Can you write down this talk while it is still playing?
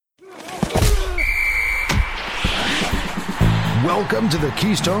Welcome to the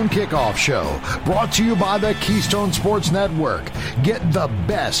Keystone Kickoff Show, brought to you by the Keystone Sports Network. Get the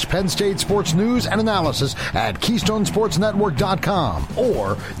best Penn State sports news and analysis at KeystoneSportsNetwork.com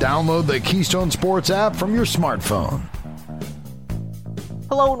or download the Keystone Sports app from your smartphone.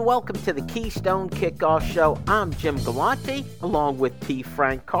 Hello and welcome to the Keystone Kickoff Show. I'm Jim Galante, along with T.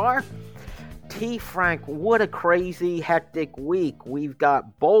 Frank Carr. T. Frank, what a crazy, hectic week. We've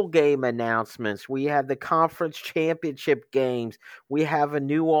got bowl game announcements. We have the conference championship games. We have a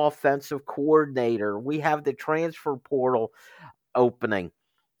new offensive coordinator. We have the transfer portal opening.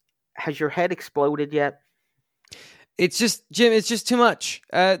 Has your head exploded yet? It's just, Jim, it's just too much.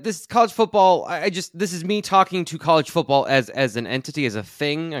 This college football, this is me talking to college football as an entity, as a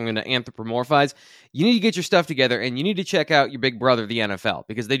thing. I'm going to anthropomorphize. You need to get your stuff together, and you need to check out your big brother, the NFL,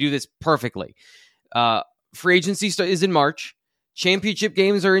 because they do this perfectly. Free agency is in March. Championship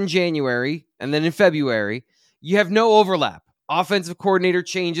games are in January, and then in February. You have no overlap. Offensive coordinator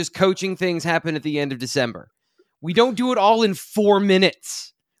changes, coaching things happen at the end of December. We don't do it all in 4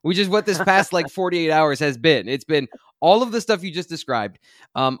 minutes, which is what this past 48 hours has been. It's been all of the stuff you just described,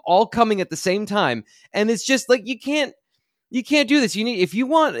 all coming at the same time. And it's just you can't do this. You need, if you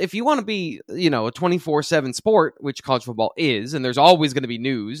want to be, a 24/7 sport, which college football is, and there's always going to be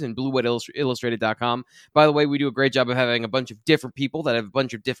news and BlueWhiteIllustrated.com. By the way, we do a great job of having a bunch of different people that have a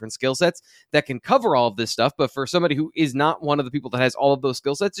bunch of different skill sets that can cover all of this stuff. But for somebody who is not one of the people that has all of those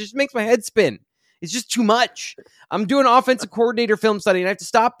skill sets, it just makes my head spin. It's just too much. I'm doing offensive coordinator film study, and I have to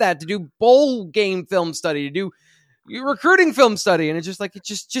stop that to do bowl game film study, to do recruiting film study. And it's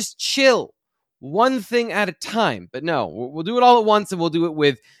just chill. One thing at a time. But no, we'll do it all at once, and we'll do it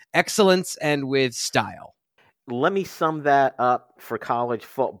with excellence and with style. Let me sum that up for college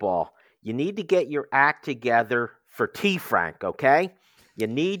football. You need to get your act together for T. Frank, okay? You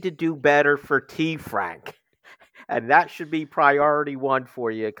need to do better for T. Frank. And that should be priority one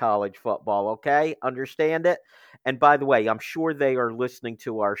for you, college football, okay? Understand it? And by the way, I'm sure they are listening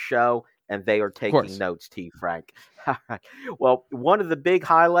to our show, and they are taking notes, T. Frank. Well, one of the big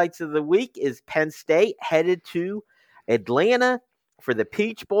highlights of the week is Penn State headed to Atlanta for the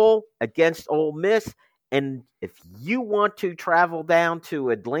Peach Bowl against Ole Miss. And if you want to travel down to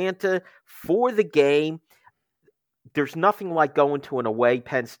Atlanta for the game, there's nothing like going to an away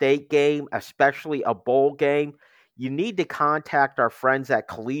Penn State game, especially a bowl game. You need to contact our friends at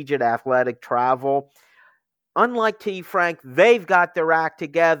Collegiate Athletic Travel. Unlike T. Frank, they've got their act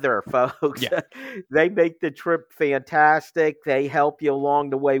together, folks. Yeah. They make the trip fantastic. They help you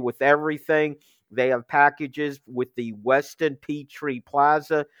along the way with everything. They have packages with the Westin Peachtree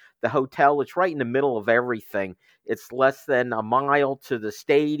Plaza, the hotel. It's right in the middle of everything. It's less than a mile to the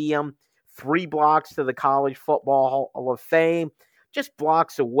stadium, 3 blocks to the College Football Hall of Fame, just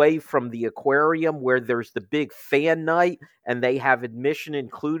blocks away from the aquarium where there's the big fan night, and they have admission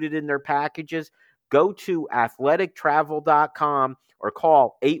included in their packages. Go to athletictravel.com or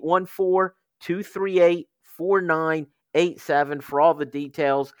call 814-238-4987 for all the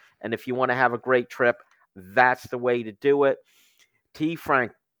details. And if you want to have a great trip, that's the way to do it. T.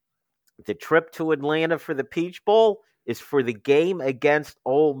 Frank, the trip to Atlanta for the Peach Bowl is for the game against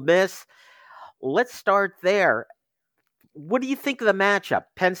Ole Miss. Let's start there. What do you think of the matchup,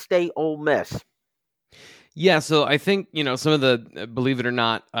 Penn State, Ole Miss? Yeah, so I think, some of the, believe it or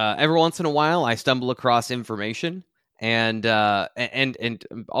not, every once in a while I stumble across information, and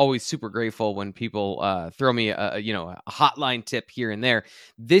I'm always super grateful when people throw me a hotline tip here and there.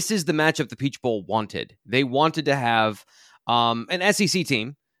 This is the matchup the Peach Bowl wanted. They wanted to have an SEC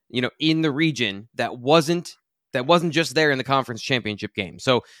team, in the region that wasn't just there in the conference championship game.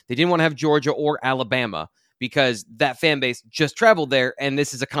 So they didn't want to have Georgia or Alabama, because that fan base just traveled there, and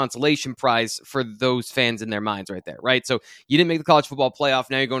this is a consolation prize for those fans in their minds right there, right? So you didn't make the college football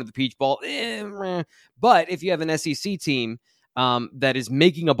playoff, now you're going to the Peach Bowl. But if you have an SEC team that is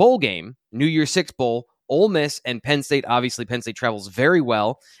making a bowl game, New Year's Six Bowl, Ole Miss and Penn State, obviously Penn State travels very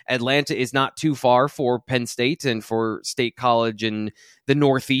well. Atlanta is not too far for Penn State and for State College in the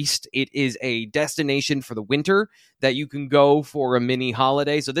Northeast. It is a destination for the winter that you can go for a mini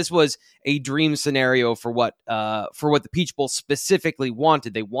holiday. So this was a dream scenario for what the Peach Bowl specifically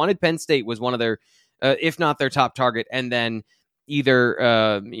wanted. They wanted Penn State was one of their, if not their top target, and then either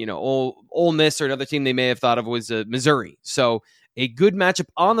Ole Miss or another team they may have thought of was Missouri. So a good matchup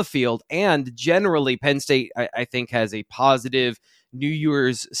on the field, and generally Penn State, I think, has a positive New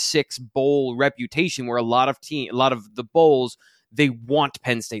Year's Six Bowl reputation where a lot of the bowls, they want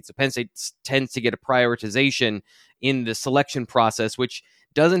Penn State. So Penn State tends to get a prioritization in the selection process, which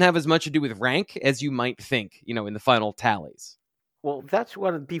doesn't have as much to do with rank as you might think, in the final tallies. Well, that's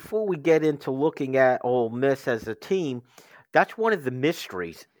what, before we get into looking at Ole Miss as a team, That's one of the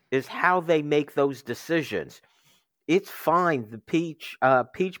mysteries, is how they make those decisions. It's fine. The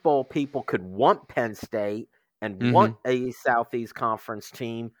Peach Bowl people could want Penn State and Mm-hmm. want a Southeast Conference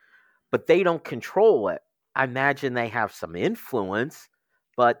team, but they don't control it. I imagine they have some influence,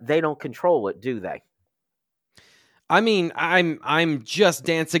 but they don't control it, do they? I mean, I'm just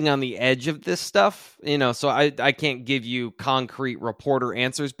dancing on the edge of this stuff, so I can't give you concrete reporter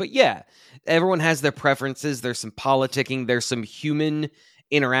answers, but yeah, everyone has their preferences. There's some politicking, there's some human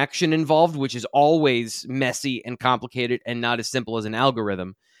interaction involved, which is always messy and complicated and not as simple as an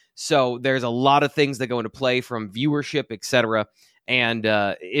algorithm. So there's a lot of things that go into play, from viewership, etc. And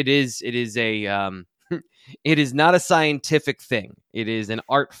it is a it is not a scientific thing. It is an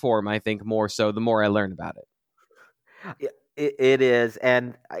art form, I think, more so the more I learn about it. It is,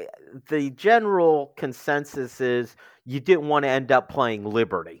 and the general consensus is you didn't want to end up playing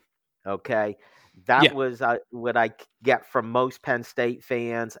Liberty. Okay, that was what I get from most Penn State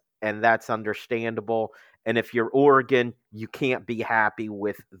fans, and that's understandable. And if you're Oregon, you can't be happy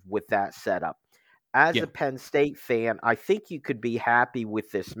with that setup. As a Penn State fan, I think you could be happy with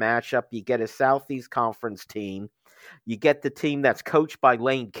this matchup. You get a Southeast Conference team. You get the team that's coached by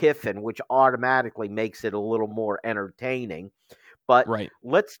Lane Kiffin, which automatically makes it a little more entertaining. But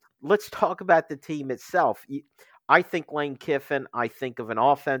let's talk about the team itself. I think Lane Kiffin, I think of an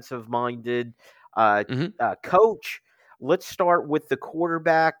offensive-minded coach. Let's start with the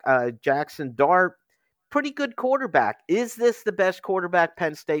quarterback, Jackson Dart. Pretty good quarterback. Is this the best quarterback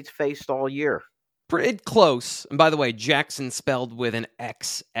Penn State's faced all year? Pretty close. And by the way, Jackson spelled with an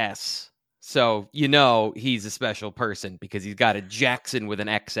XS. So he's a special person because he's got a Jackson with an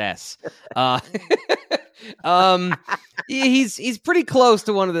XS. He's pretty close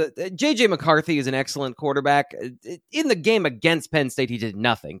to one of the. JJ McCarthy is an excellent quarterback. In the game against Penn State, he did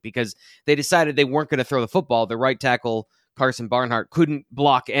nothing because they decided they weren't going to throw the football. The right tackle, Carson Barnhart, couldn't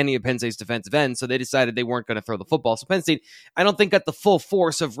block any of Penn State's defensive ends, so they decided they weren't going to throw the football. So Penn State, I don't think, got the full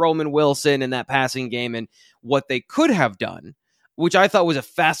force of Roman Wilson in that passing game and what they could have done, which I thought was a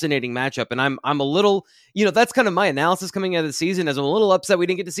fascinating matchup. And I'm a little, that's kind of my analysis coming out of the season, as I'm a little upset we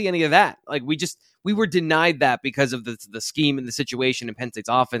didn't get to see any of that. Like we were denied that because of the scheme and the situation and Penn State's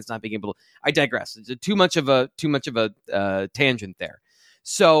offense not being able to. I digress. It's too much of a tangent there.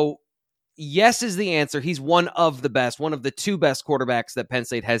 So yes is the answer. He's one of the two best quarterbacks that Penn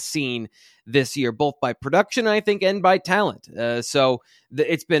State has seen this year, both by production, I think, and by talent.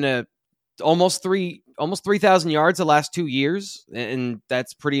 It's been almost 3,000 yards the last 2 years, and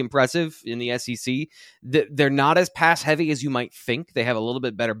that's pretty impressive in the SEC. They're not as pass heavy as you might think. They have a little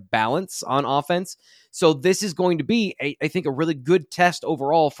bit better balance on offense. So this is going to be, I think, a really good test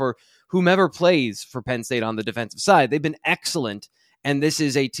overall for whomever plays for Penn State on the defensive side. They've been excellent, and this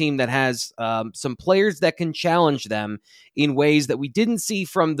is a team that has some players that can challenge them in ways that we didn't see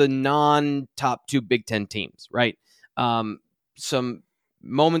from the non-top two Big Ten teams, right? Some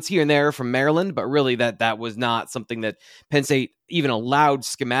moments here and there from Maryland, but really that was not something that Penn State even allowed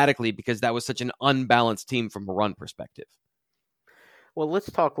schematically because that was such an unbalanced team from a run perspective. Well,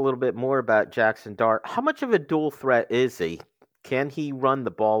 let's talk a little bit more about Jackson Dart. How much of a dual threat is he? Can he run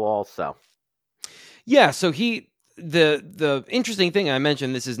the ball also? Yeah, so the interesting thing I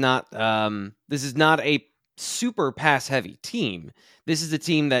mentioned, this is not a super pass heavy team. This is a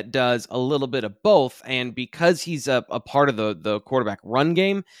team that does a little bit of both, and because he's a part of the quarterback run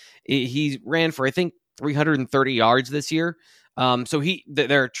game, he ran for, I think, 330 yards this year. So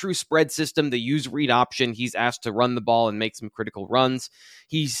they're a true spread system. They use read option. He's asked to run the ball and make some critical runs.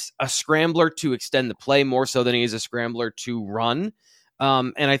 He's a scrambler to extend the play more so than he is a scrambler to run.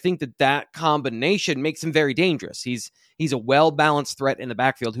 And I think that combination makes him very dangerous. He's a well-balanced threat in the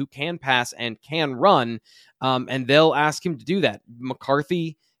backfield who can pass and can run, and they'll ask him to do that.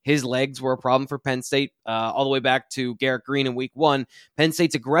 McCarthy, his legs were a problem for Penn State all the way back to Garrett Green in week 1. Penn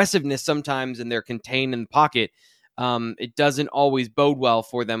State's aggressiveness sometimes, and they're contained in the pocket, it doesn't always bode well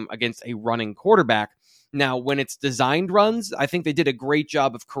for them against a running quarterback. Now, when it's designed runs, I think they did a great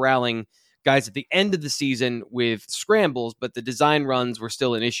job of corralling guys at the end of the season with scrambles, but the design runs were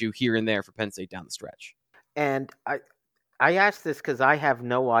still an issue here and there for Penn State down the stretch. And I asked this because I have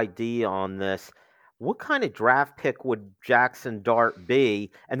no idea on this. What kind of draft pick would Jackson Dart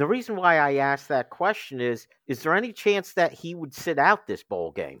be? And the reason why I asked that question is there any chance that he would sit out this bowl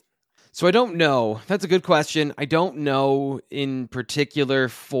game? So I don't know. That's a good question. I don't know in particular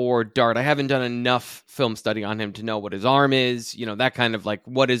for Dart. I haven't done enough film study on him to know what his arm is, that kind of like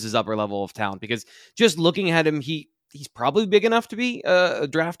what is his upper level of talent. Because just looking at him, he's probably big enough to be a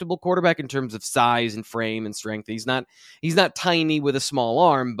draftable quarterback in terms of size and frame and strength. He's not tiny with a small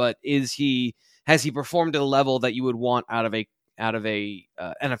arm, but is he has he performed at a level that you would want out of a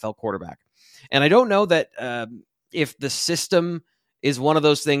NFL quarterback? And I don't know that if the system is one of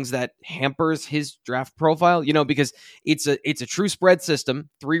those things that hampers his draft profile, because it's a true spread system,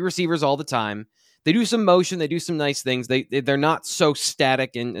 3 receivers all the time. They do some motion, they do some nice things. They're not so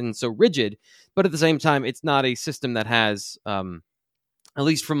static and so rigid, but at the same time, it's not a system that has, at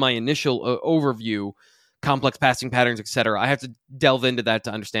least from my initial overview, complex passing patterns, etc. I have to delve into that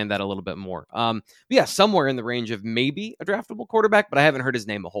to understand that a little bit more. But yeah, somewhere in the range of maybe a draftable quarterback, but I haven't heard his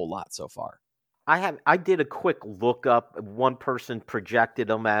name a whole lot so far. I did a quick look up. One person projected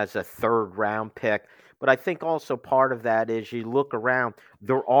him as a 3rd round pick, but I think also part of that is you look around,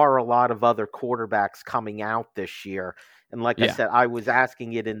 there are a lot of other quarterbacks coming out this year. And like I said, I was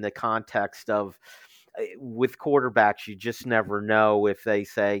asking it in the context of with quarterbacks, you just never know if they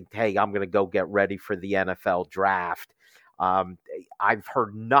say, hey, I'm going to go get ready for the NFL draft. I've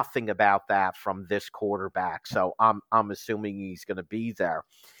heard nothing about that from this quarterback, so I'm assuming he's going to be there.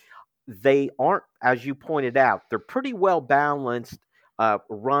 They aren't, as you pointed out, they're pretty well balanced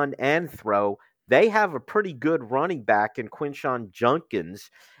run and throw. They have a pretty good running back in Quinshon Judkins.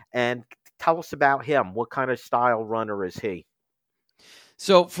 And tell us about him. What kind of style runner is he?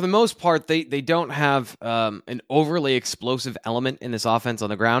 So for the most part, they don't have an overly explosive element in this offense on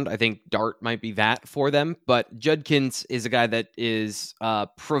the ground. I think Dart might be that for them, but Judkins is a guy that is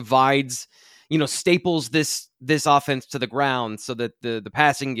provides, staples this offense to the ground so that the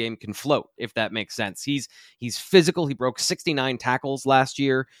passing game can float, if that makes sense. He's physical. He broke 69 tackles last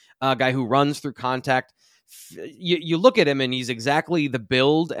year. A guy who runs through contact. You look at him and he's exactly the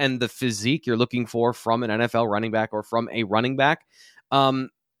build and the physique you're looking for from an NFL running back or from a running back.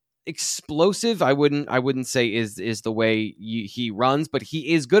 Explosive, I wouldn't say is the way he runs, but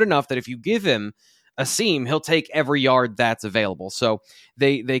he is good enough that if you give him a seam, he'll take every yard that's available. So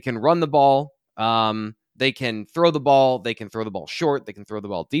they can run the ball. They can throw the ball. They can throw the ball short. They can throw the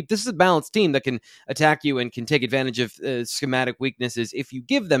ball deep. This is a balanced team that can attack you and can take advantage of schematic weaknesses if you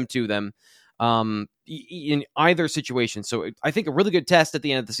give them to them in either situation. So I think a really good test at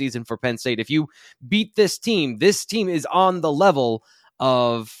the end of the season for Penn State. If you beat this team is on the level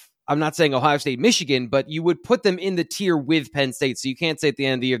of, I'm not saying Ohio State, Michigan, but you would put them in the tier with Penn State. So you can't say at the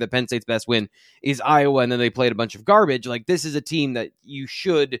end of the year that Penn State's best win is Iowa and then they played a bunch of garbage. Like, this is a team that you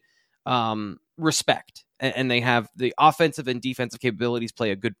should respect. And they have the offensive and defensive capabilities,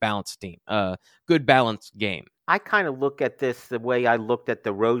 play a good balanced team, good balanced game. I kind of look at this the way I looked at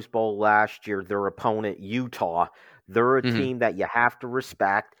the Rose Bowl last year, their opponent, Utah. They're a team that you have to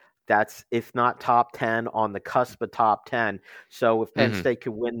respect. That's, if not top 10, on the cusp of top 10. So if Penn State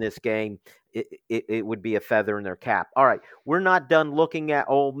could win this game, it would be a feather in their cap. All right, we're not done looking at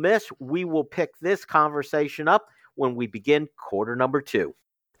Ole Miss. We will pick this conversation up when we begin quarter number 2.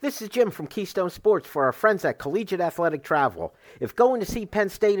 This is Jim from Keystone Sports for our friends at Collegiate Athletic Travel. If going to see Penn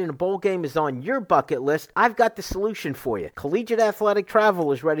State in a bowl game is on your bucket list, I've got the solution for you. Collegiate Athletic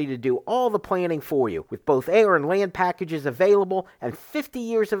Travel is ready to do all the planning for you. With both air and land packages available and 50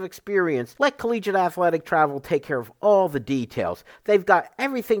 years of experience, let Collegiate Athletic Travel take care of all the details. They've got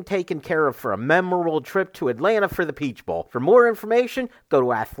everything taken care of for a memorable trip to Atlanta for the Peach Bowl. For more information, go to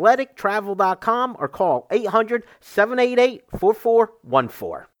athletictravel.com or call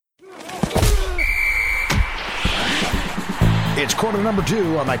 800-788-4414. It's quarter number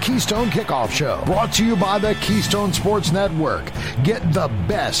 2 on the Keystone Kickoff Show, brought to you by the Keystone Sports Network. Get the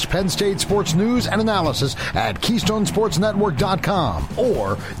best Penn State sports news and analysis at KeystoneSportsNetwork.com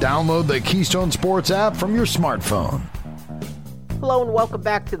or download the Keystone Sports app from your smartphone. Hello and welcome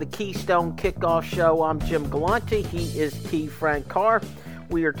back to the Keystone Kickoff Show. I'm Jim Galante. He is T. Frank Carr.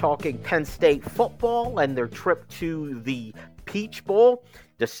 We are talking Penn State football and their trip to the Peach Bowl,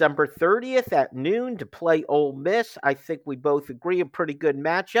 December 30th at noon to play Ole Miss. I think we both agree a pretty good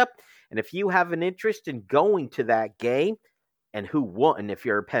matchup. And if you have an interest in going to that game, and who wouldn't if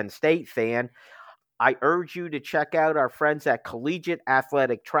you're a Penn State fan, I urge you to check out our friends at Collegiate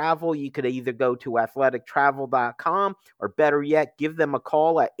Athletic Travel. You could either go to athletictravel.com or better yet, give them a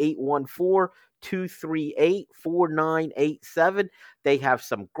call at 814-238-4987. They have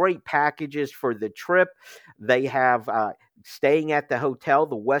some great packages for the trip. They have staying at the hotel,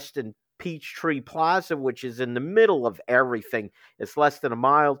 the Westin Peachtree Plaza, which is in the middle of everything. It's less than a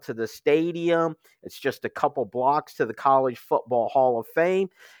mile to the stadium. It's just a couple blocks to the College Football Hall of Fame.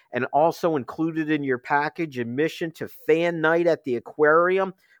 And also included in your package, admission to fan night at the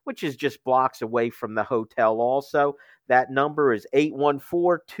aquarium, which is just blocks away from the hotel also. That number is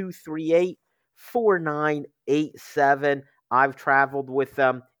 814-238-4987. I've traveled with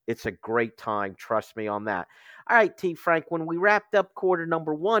them. It's a great time. Trust me on that. All right, T. Frank, when we wrapped up quarter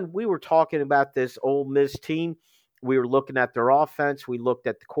number one, we were talking about this Ole Miss team. We were looking at their offense. We looked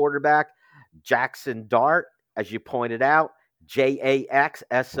at the quarterback, Jackson Dart, as you pointed out, Jackson.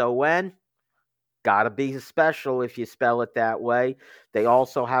 Got to be special if you spell it that way. They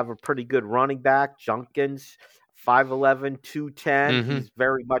also have a pretty good running back, Junkins, 5'11", 210. Mm-hmm. He's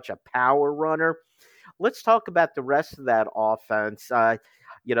very much a power runner. Let's talk about the rest of that offense.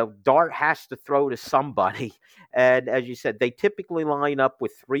 Dart has to throw to somebody. And as you said, they typically line up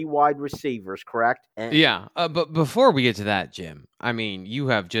with 3 wide receivers, correct? Yeah. But before we get to that, Jim, I mean, you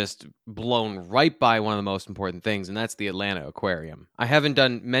have just blown right by one of the most important things, and that's the Atlanta Aquarium. I haven't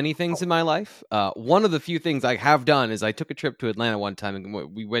done many things in my life. One of the few things I have done is I took a trip to Atlanta one time,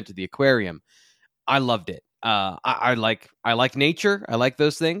 and we went to the aquarium. I loved it. I like nature. I like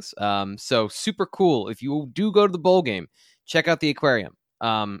those things. So super cool. If you do go to the bowl game, check out the aquarium.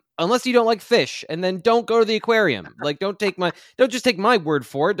 Unless you don't like fish, and then don't go to the aquarium. Like, don't just take my word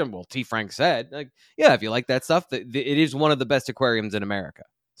for it. Well, T. Frank said, like, yeah, if you like that stuff, it is one of the best aquariums in America.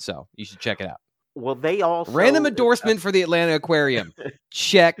 So you should check it out. Well, they also... Random endorsement for the Atlanta Aquarium.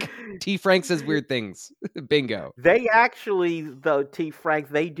 Check. T. Frank says weird things. Bingo. They actually, though, T. Frank,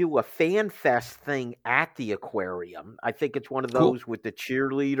 they do a fan fest thing at the aquarium. I think it's one of those with the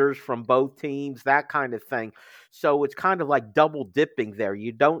cheerleaders from both teams, that kind of thing. So it's kind of like double dipping there.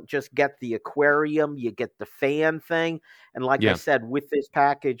 You don't just get the aquarium, you get the fan thing. And like I said, with this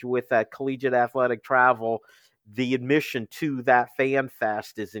package with Collegiate Athletic Travel, the admission to that fan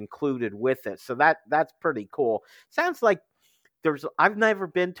fest is included with it. So that's pretty cool. Sounds like I've never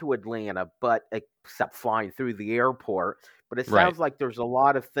been to Atlanta, but except flying through the airport, but it sounds like there's a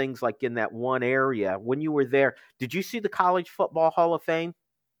lot of things like in that one area. When you were there, did you see the College Football Hall of Fame?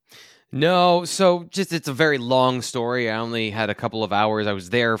 No, so it's a very long story. I only had a couple of hours. I was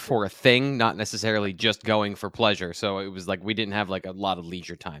there for a thing, not necessarily just going for pleasure. So it was like we didn't have like a lot of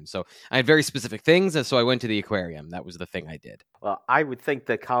leisure time. So I had very specific things, and so I went to the aquarium. That was the thing I did. Well, I would think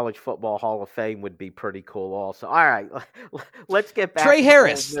the College Football Hall of Fame would be pretty cool also. All right, let's get back Trey to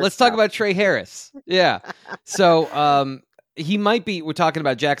Harris. Let's talk about Trey Harris. Yeah. So he might be, we're talking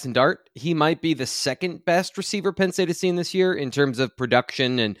about Jackson Dart. He might be the second best receiver Penn State has seen this year in terms of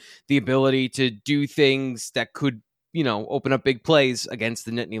production and the ability to do things that could, open up big plays against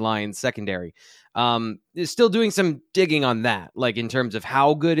the Nittany Lions secondary. Is still doing some digging on that, like in terms of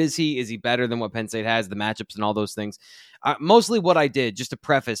how good is he? Is he better than what Penn State has, the matchups and all those things? Mostly what I did, just to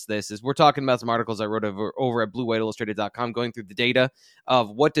preface this, is we're talking about some articles I wrote over at BlueWhiteIllustrated.com, going through the data of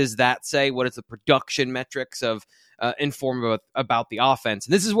what does that say? What is the production metrics of inform about the offense?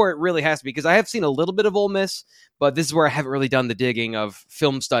 And this is where it really has to be, because I have seen a little bit of Ole Miss, but this is where I haven't really done the digging of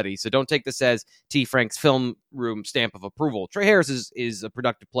film study. So don't take this as T. Frank's film room stamp of approval. Trey Harris is a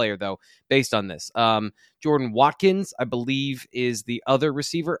productive player, though, based on this. Jordan Watkins, I believe, is the other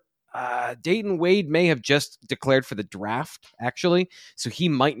receiver. Dayton Wade may have just declared for the draft, actually, so he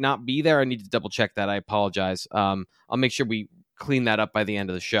might not be there. I need to double check that. I apologize. I'll make sure we clean that up by the end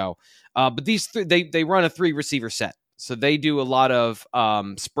of the show. But these they run a 3 receiver set, so they do a lot of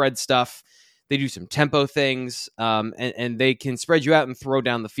spread stuff. They do some tempo things, and they can spread you out and throw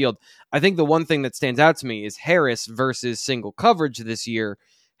down the field. I think the one thing that stands out to me is Harris versus single coverage this year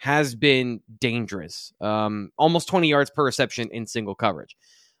has been dangerous. Almost 20 yards per reception in single coverage.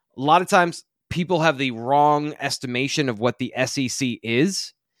 A lot of times people have the wrong estimation of what the SEC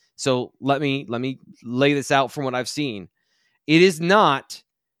is. So let me lay this out from what I've seen. It is not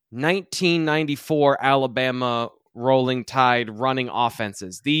 1994 Alabama Rolling Tide running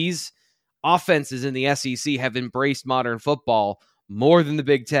offenses. These offenses in the SEC have embraced modern football more than the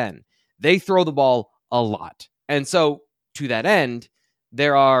Big Ten. They throw the ball a lot. And so to that end,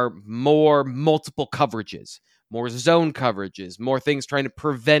 there are more multiple coverages, more zone coverages, more things trying to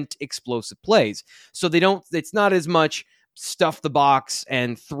prevent explosive plays. So it's not as much stuff the box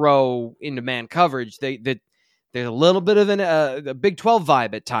and throw into man coverage. There's a little bit of a Big 12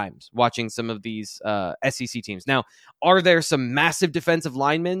 vibe at times watching some of these SEC teams. Now, are there some massive defensive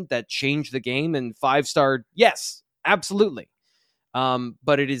linemen that change the game and 5-star? Yes, absolutely.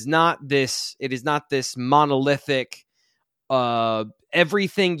 But it is not this monolithic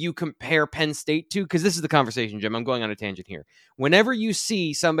everything you compare Penn State to, because this is the conversation, Jim. I'm going on a tangent here. Whenever you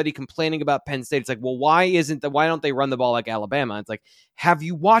see somebody complaining about Penn State, it's like, well, why don't they run the ball like Alabama? It's like, have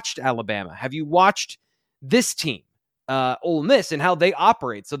you watched Alabama? Have you watched this team, Ole Miss, and how they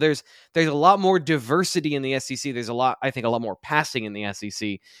operate? So there's a lot more diversity in the SEC. There's a lot more passing in the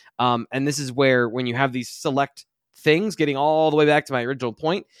SEC. And this is where, when you have these select things, getting all the way back to my original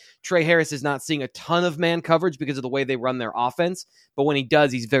point. Trey Harris is not seeing a ton of man coverage because of the way they run their offense, but when he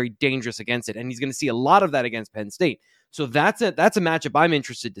does, he's very dangerous against it, and he's going to see a lot of that against Penn State. So that's a matchup I'm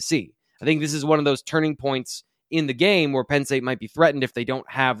interested to see. I think this is one of those turning points in the game where Penn State might be threatened if they don't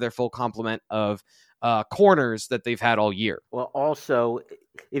have their full complement of corners that they've had all year. Well, also,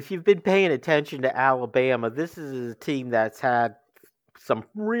 if you've been paying attention to Alabama, this is a team that's had some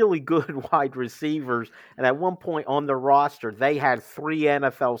really good wide receivers, and at one point on the roster, they had 3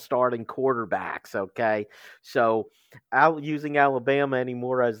 NFL starting quarterbacks, okay? So using Alabama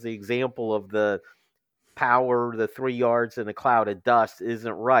anymore as the example of the power, the 3 yards in a cloud of dust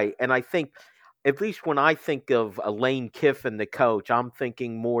isn't right. And I think, at least when I think of Lane Kiffin, the coach, I'm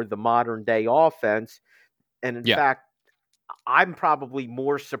thinking more the modern day offense. And in fact, I'm probably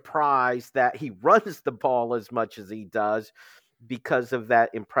more surprised that he runs the ball as much as he does because of that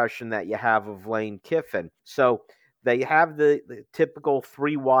impression that you have of Lane Kiffin. So they have the typical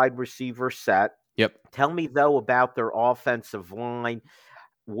 3 wide receiver set. Yep. Tell me, though, about their offensive line.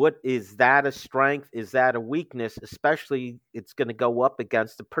 What is that a strength? Is that a weakness? Especially, it's going to go up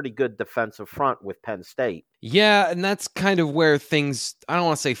against a pretty good defensive front with Penn State. Yeah, and that's kind of where things, I don't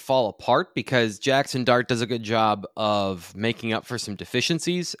want to say fall apart, because Jackson Dart does a good job of making up for some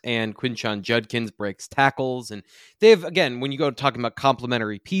deficiencies, and Quinshon Judkins breaks tackles. And they have, again, when you go talking about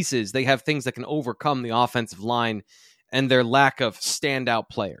complementary pieces, they have things that can overcome the offensive line and their lack of standout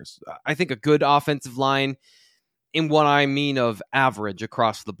players. I think a good offensive line, in what I mean of average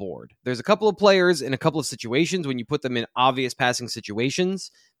across the board. There's a couple of players in a couple of situations, when you put them in obvious passing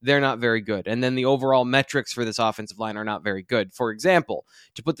situations, they're not very good. And then the overall metrics for this offensive line are not very good. For example,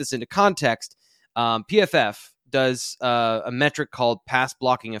 to put this into context, PFF does a metric called pass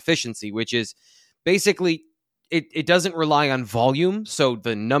blocking efficiency, which is basically, it doesn't rely on volume, so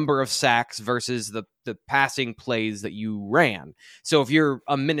the number of sacks versus the passing plays that you ran. So if you're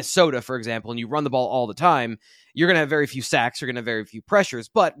a Minnesota, for example, and you run the ball all the time, you're going to have very few sacks, you're going to have very few pressures,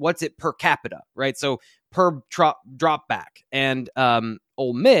 but what's it per capita, right? So per drop back. And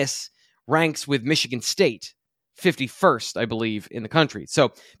Ole Miss ranks with Michigan State 51st, I believe, in the country.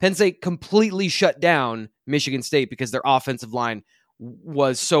 So Penn State completely shut down Michigan State because their offensive line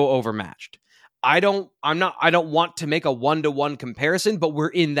was so overmatched. I don't want to make a 1-to-1 comparison, but we're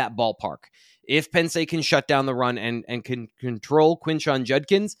in that ballpark. If Penn State can shut down the run and can control Quinshon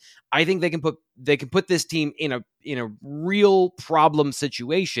Judkins, I think they can put this team in a real problem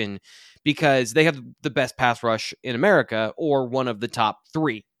situation, because they have the best pass rush in America, or one of the top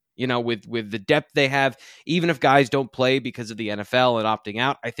 3. You know, with the depth they have, even if guys don't play because of the NFL and opting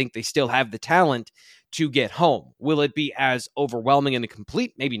out, I think they still have the talent to get home. Will it be as overwhelming and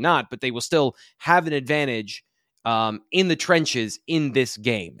complete? Maybe not, but they will still have an advantage in the trenches in this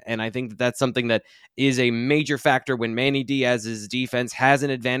game. And I think that that's something that is a major factor when Manny Diaz's defense has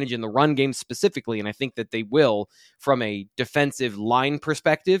an advantage in the run game specifically. And I think that they will from a defensive line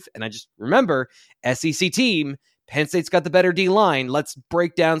perspective. And I just remember, SEC team, Penn State's got the better D-line. Let's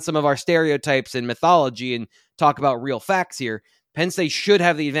break down some of our stereotypes and mythology and talk about real facts here. Penn State should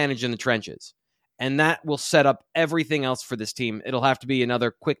have the advantage in the trenches, and that will set up everything else for this team. It'll have to be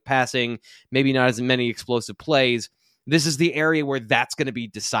another quick passing, maybe not as many explosive plays. This is the area where that's going to be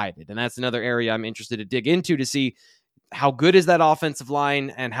decided, and that's another area I'm interested to dig into to see how good is that offensive line,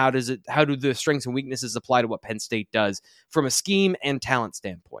 and how do the strengths and weaknesses apply to what Penn State does from a scheme and talent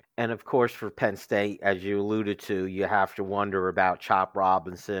standpoint. And of course, for Penn State, as you alluded to, you have to wonder about Chop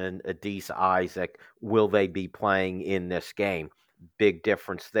Robinson, Adisa Isaac. Will they be playing in this game? Big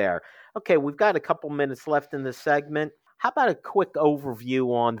difference there. Okay, we've got a couple minutes left in this segment. How about a quick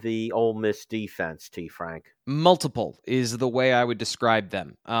overview on the Ole Miss defense, T. Frank? Multiple is the way I would describe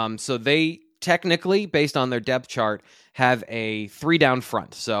them. So they technically, based on their depth chart, have a 3 down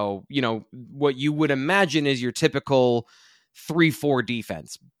front. So, you know, what you would imagine is your typical 3-4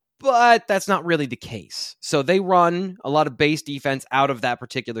 defense, but that's not really the case. So they run a lot of base defense out of that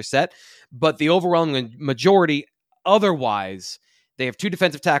particular set, but the overwhelming majority otherwise, they have 2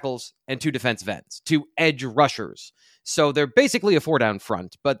 defensive tackles and 2 defensive ends, 2 edge rushers. So they're basically a 4 down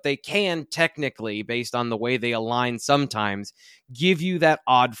front, but they can technically, based on the way they align sometimes, give you that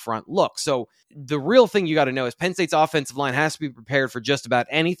odd front look. So the real thing you got to know is Penn State's offensive line has to be prepared for just about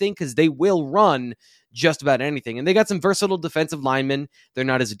anything, because they will run just about anything. And they got some versatile defensive linemen. They're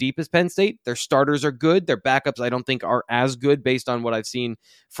not as deep as Penn State. Their starters are good. Their backups, I don't think, are as good based on what I've seen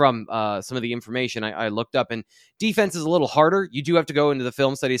from some of the information I looked up. And defense is a little harder. You do have to go into the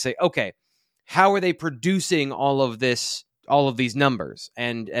film study and say, okay, how are they producing all of these numbers?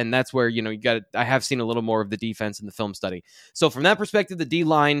 And that's where, you know, I have seen a little more of the defense in the film study. So from that perspective, the D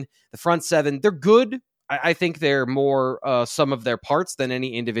line, the front 7, they're good. I think they're more sum of their parts than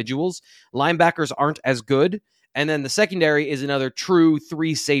any individuals. Linebackers aren't as good. And then the secondary is another true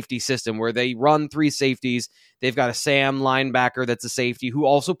 3-safety system where they run 3 safeties. They've got a Sam linebacker that's a safety who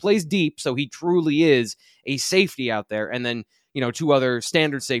also plays deep, so he truly is a safety out there. And then, 2 other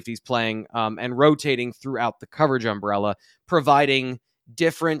standard safeties playing and rotating throughout the coverage umbrella, providing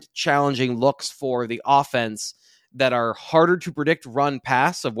different challenging looks for the offense that are harder to predict run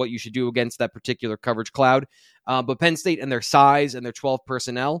pass of what you should do against that particular coverage cloud. But Penn State and their size and their 12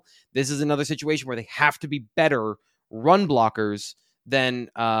 personnel, this is another situation where they have to be better run blockers than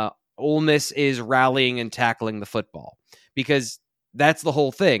Ole Miss is rallying and tackling the football. Because that's the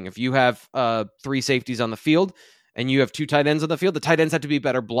whole thing. If you have 3 safeties on the field and you have 2 tight ends on the field, the tight ends have to be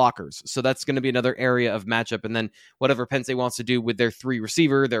better blockers. So that's going to be another area of matchup. And then whatever Penn State wants to do with their 3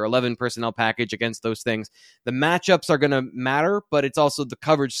 receiver, their 11 personnel package against those things, the matchups are going to matter, but it's also the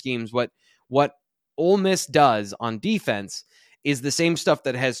coverage schemes. What Ole Miss does on defense is the same stuff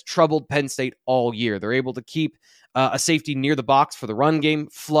that has troubled Penn State all year. They're able to keep a safety near the box for the run game,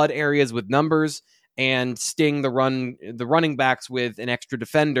 flood areas with numbers, and sting the running backs with an extra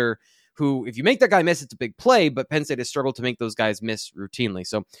defender who, if you make that guy miss, it's a big play, but Penn State has struggled to make those guys miss routinely.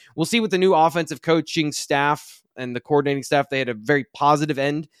 So we'll see with the new offensive coaching staff and the coordinating staff. They had a very positive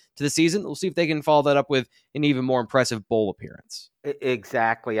end to the season. We'll see if they can follow that up with an even more impressive bowl appearance.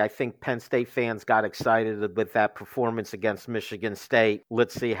 Exactly. I think Penn State fans got excited with that performance against Michigan State.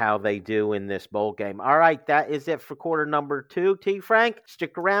 Let's see how they do in this bowl game. All right, that is it for quarter number 2. T. Frank,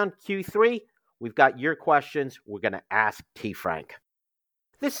 stick around. Q3, we've got your questions. We're going to ask T. Frank.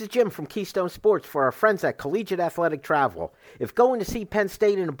 This is Jim from Keystone Sports for our friends at Collegiate Athletic Travel. If going to see Penn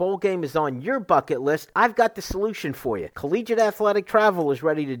State in a bowl game is on your bucket list, I've got the solution for you. Collegiate Athletic Travel is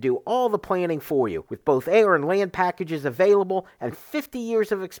ready to do all the planning for you. With both air and land packages available and 50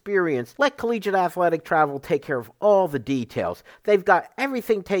 years of experience, let Collegiate Athletic Travel take care of all the details. They've got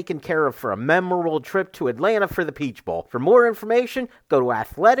everything taken care of for a memorable trip to Atlanta for the Peach Bowl. For more information, go to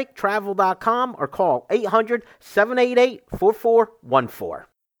athletictravel.com or call 800-788-4414.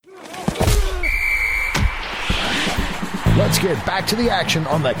 Let's get back to the action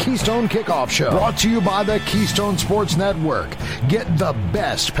on the Keystone Kickoff Show. Brought to you by the Keystone Sports Network. Get the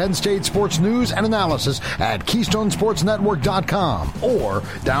best Penn State sports news and analysis at KeystoneSportsNetwork.com or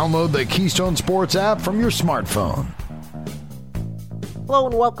download the Keystone Sports app from your smartphone. Hello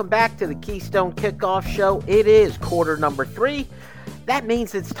and welcome back to the Keystone Kickoff Show. It is quarter number 3. That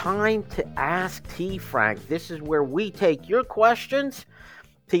means it's time to ask T. Frank. This is where we take your questions.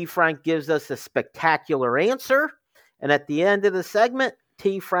 T. Frank gives us a spectacular answer. And at the end of the segment,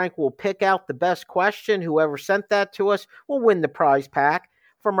 T. Frank will pick out the best question. Whoever sent that to us will win the prize pack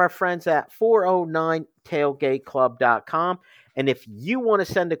from our friends at 409tailgateclub.com. And if you want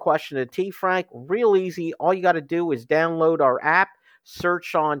to send a question to T. Frank, real easy. All you got to do is download our app,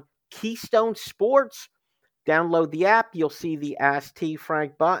 search on Keystone Sports, download the app. You'll see the Ask T.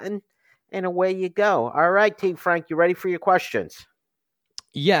 Frank button, and away you go. All right, T. Frank, you ready for your questions?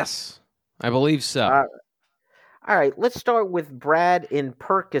 Yes, I believe so. All right, let's start with Brad in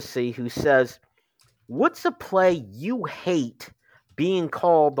Percy, who says, what's a play you hate being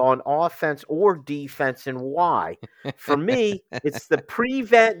called on offense or defense, and why? For me, it's the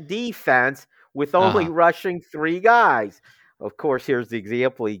prevent defense with only rushing 3 guys. Of course, here's the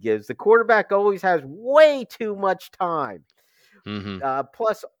example he gives. The quarterback always has way too much time.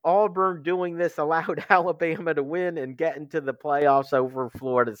 Plus, Auburn doing this allowed Alabama to win and get into the playoffs over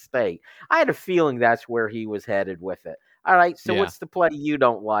Florida State. I had a feeling that's where he was headed with it. All right, so what's the play you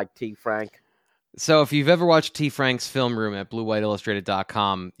don't like, T. Frank? So if you've ever watched T. Frank's film room at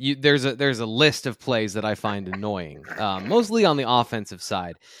BlueWhiteIllustrated.com, there's a list of plays that I find annoying, mostly on the offensive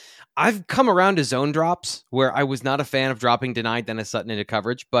side. I've come around to zone drops where I was not a fan of dropping denied Dennis Sutton into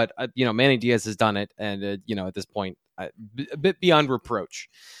coverage, but Manny Diaz has done it, and at this point, a bit beyond reproach.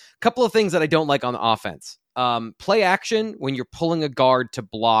 A couple of things that I don't like on the offense: play action when you're pulling a guard to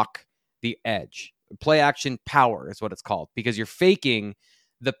block the edge. Play action power is what it's called, because you're faking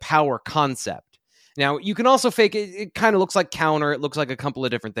the power concept. Now, you can also fake it. It kind of looks like counter. It looks like a couple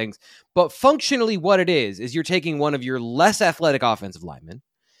of different things, but functionally, what it is you're taking one of your less athletic offensive linemen,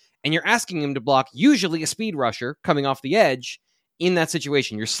 and you're asking him to block usually a speed rusher coming off the edge. In that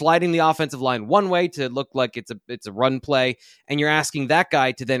situation, you're sliding the offensive line one way to look like it's a run play, and you're asking that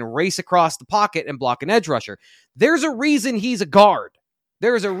guy to then race across the pocket and block an edge rusher. There's a reason he's a guard.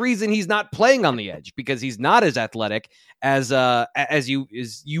 There is a reason he's not playing on the edge, because he's not as athletic as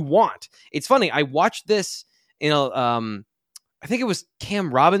you want. It's funny. I watched this in I think it was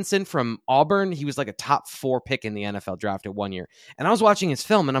Cam Robinson from Auburn. He was like a top 4 pick in the NFL draft at one year, and I was watching his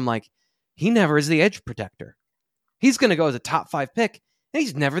film, and I'm like, he never is the edge protector. He's going to go as a top 5 pick, and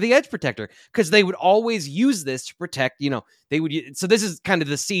he's never the edge protector because they would always use this to protect, they would. So this is kind of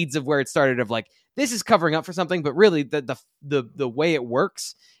the seeds of where it started of like, this is covering up for something, but really the way it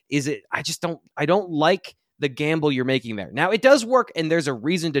works is I don't like the gamble you're making there. Now it does work and there's a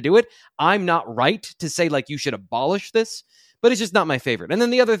reason to do it. I'm not right to say like you should abolish this, but it's just not my favorite. And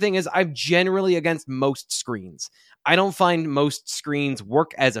then the other thing is I'm generally against most screens. I don't find most screens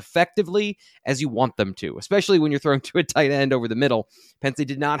work as effectively as you want them to, especially when you're throwing to a tight end over the middle. Penn State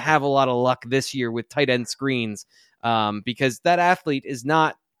did not have a lot of luck this year with tight end screens because that athlete is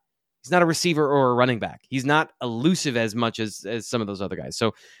not, he's not a receiver or a running back. He's not elusive as much as some of those other guys.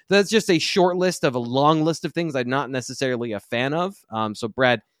 So that's just a short list of a long list of things I'm not necessarily a fan of. So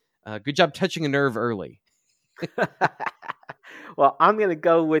Brad, good job touching a nerve early. Well, I'm going to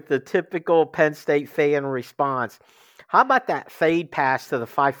go with the typical Penn State fan response. How about that fade pass to the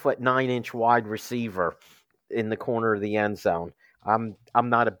 5'9" wide receiver in the corner of the end zone? I'm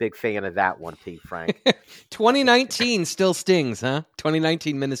not a big fan of that one, T. Frank. 2019 still stings, huh?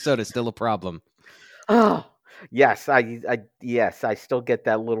 2019 Minnesota still a problem. Oh, yes, I still get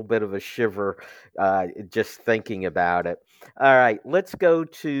that little bit of a shiver just thinking about it. All right, let's go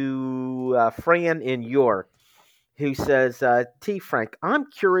to Fran in York, who says, T. Frank, I'm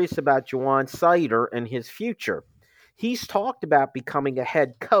curious about Juwan Sider and his future. He's talked about becoming a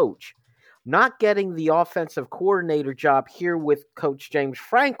head coach. Not getting the offensive coordinator job here with Coach James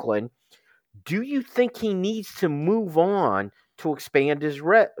Franklin, do you think he needs to move on to expand his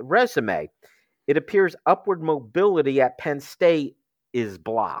resume? It appears upward mobility at Penn State is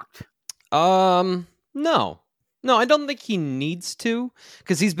blocked. No, I don't think he needs to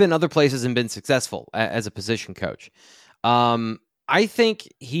because he's been other places and been successful as a position coach. I think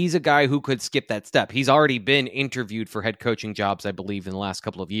he's a guy who could skip that step. He's already been interviewed for head coaching jobs, I believe, in the last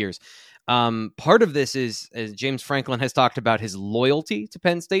couple of years. Part of this is, as James Franklin has talked about, his loyalty to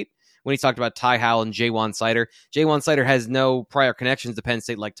Penn State. When he's talked about Ty Howell and Juwan Sider. Juwan Sider has no prior connections to Penn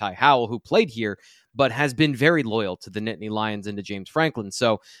State like Ty Howell, who played here, but has been very loyal to the Nittany Lions and to James Franklin.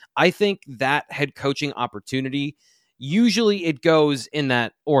 So I think that head coaching opportunity, usually it goes in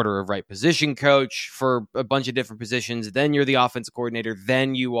that order of right position coach for a bunch of different positions. Then you're the offensive coordinator.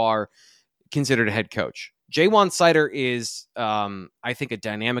 Then you are considered a head coach. Juwan Sider is, I think, a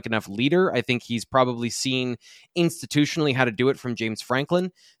dynamic enough leader. I think he's probably seen institutionally how to do it from James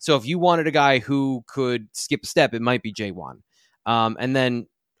Franklin. So if you wanted a guy who could skip a step, it might be Juwan. And then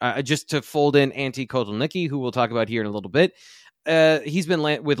just to fold in Antti Kotelnicki, who we'll talk about here in a little bit. He's been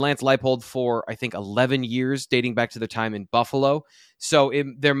with Lance Leipold for, I think, 11 years, dating back to the time in Buffalo. So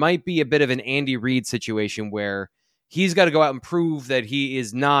there might be a bit of an Andy Reid situation where he's got to go out and prove that he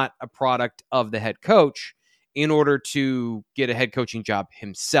is not a product of the head coach in order to get a head coaching job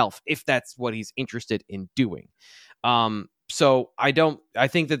himself, if that's what he's interested in doing. So I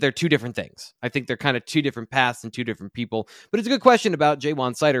think that they're two different things. I think they're kind of two different paths and two different people. But it's a good question about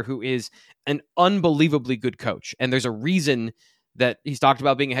Juwan Sider, who is an unbelievably good coach. And there's a reason that he's talked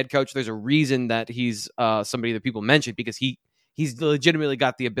about being a head coach. There's a reason that he's somebody that people mention because he's legitimately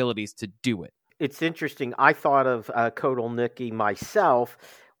got the abilities to do it. It's interesting. I thought of Kotelnicki myself,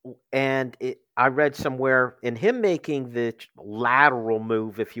 and I read somewhere in him making the lateral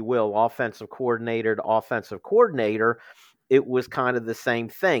move, if you will, offensive coordinator to offensive coordinator, it was kind of the same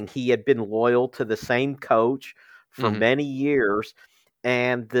thing. He had been loyal to the same coach for many years,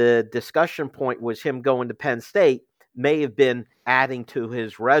 and the discussion point was him going to Penn State may have been adding to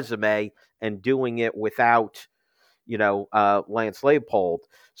his resume and doing it without, Lance Leipold.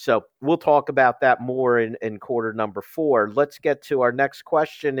 So we'll talk about that more in quarter number 4. Let's get to our next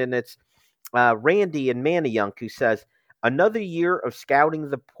question, and it's Randy in Manayunk, who says, another year of scouting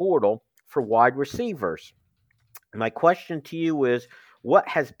the portal for wide receivers. My question to you is, what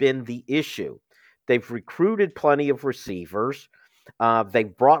has been the issue? They've recruited plenty of receivers.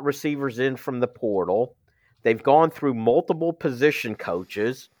 They've brought receivers in from the portal. They've gone through multiple position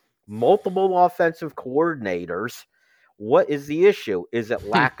coaches, multiple offensive coordinators. What is the issue? Is it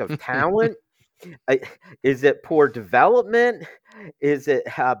lack of talent? Is it poor development? Is it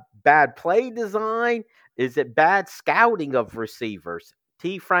bad play design? Is it bad scouting of receivers?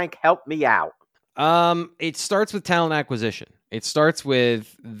 T. Frank, help me out. It starts with talent acquisition. It starts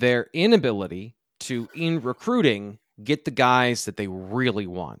with their inability to, in recruiting, get the guys that they really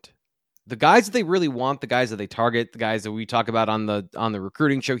want. The guys that they really want, the guys that they target, the guys that we talk about on the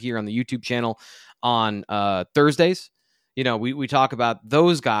recruiting show here on the YouTube channel on Thursdays. We talk about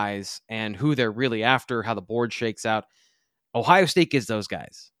those guys and who they're really after, how the board shakes out. Ohio State gets those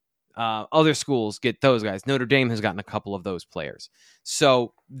guys. Other schools get those guys. Notre Dame has gotten a couple of those players.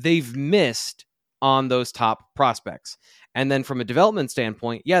 So they've missed on those top prospects. And then from a development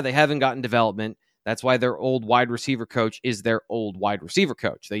standpoint, yeah, they haven't gotten development. That's why their old wide receiver coach is their old wide receiver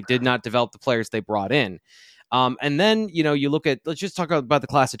coach. They did not develop the players they brought in. And then, you look at, let's just talk about the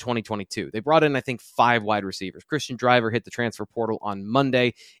class of 2022. They brought in, I think, 5 wide receivers. Christian Driver hit the transfer portal on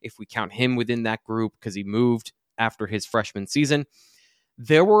Monday, if we count him within that group, because he moved after his freshman season.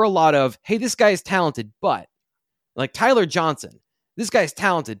 There were a lot of, hey, this guy is talented, but, like Tyler Johnson, this guy's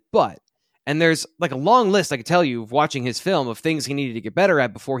talented, but, and there's like a long list, I can tell you, of watching his film of things he needed to get better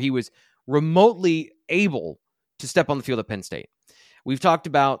at before he was remotely able to step on the field at Penn State. We've talked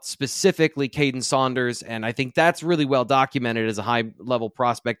about specifically Caden Saunders, and I think that's really well documented as a high-level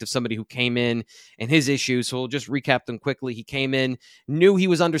prospect of somebody who came in and his issues. So we'll just recap them quickly. He came in, knew he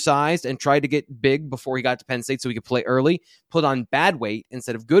was undersized, and tried to get big before he got to Penn State so he could play early, put on bad weight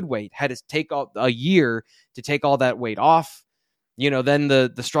instead of good weight, had to take a year to take all that weight off. Then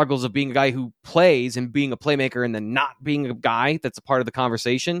the struggles of being a guy who plays and being a playmaker and then not being a guy that's a part of the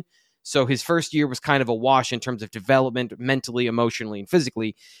conversation. So his first year was kind of a wash in terms of development, mentally, emotionally, and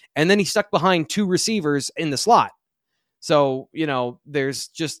physically. And then he stuck behind 2 receivers in the slot. So, there's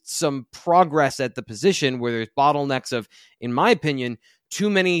just some progress at the position where there's bottlenecks of, in my opinion,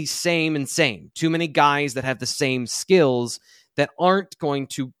 too many same. Too many guys that have the same skills that aren't going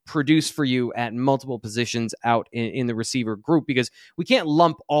to produce for you at multiple positions out in the receiver group, because we can't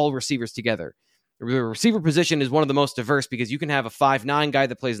lump all receivers together. The receiver position is one of the most diverse because you can have a 5'9" guy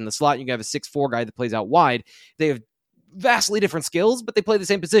that plays in the slot. You can have a 6'4" guy that plays out wide. They have vastly different skills, but they play the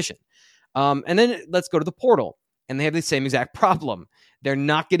same position. And then let's go to the portal, and they have the same exact problem. They're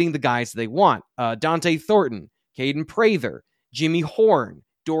not getting the guys they want. Dante Thornton, Caden Prather, Jimmy Horn,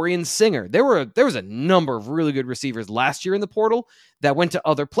 Dorian Singer. There was a number of really good receivers last year in the portal that went to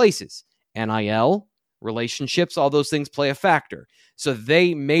other places. NIL, relationships, all those things play a factor. So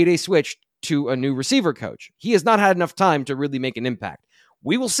they made a switch to a new receiver coach. He has not had enough time to really make an impact.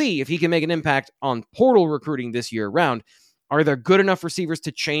 We will see if he can make an impact on portal recruiting this year round. Are there good enough receivers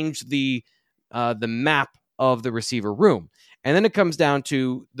to change the map of the receiver room? And then it comes down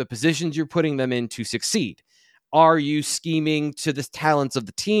to the positions you're putting them in to succeed. Are you scheming to the talents of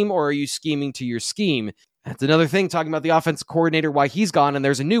the team, or are you scheming to your scheme? That's another thing, talking about the offensive coordinator, why he's gone, and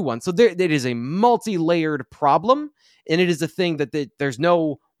there's a new one. So it is a multi-layered problem, and it is a thing that there's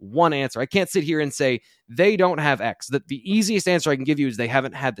no one answer. I can't sit here and say they don't have X. The easiest answer I can give you is they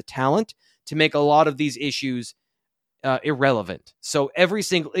haven't had the talent to make a lot of these issues irrelevant. So every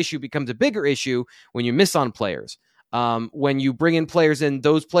single issue becomes a bigger issue when you miss on players. When you bring in players and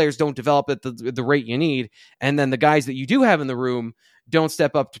those players don't develop at the rate you need, and then the guys that you do have in the room don't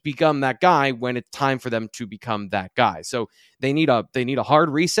step up to become that guy when it's time for them to become that guy. So they need a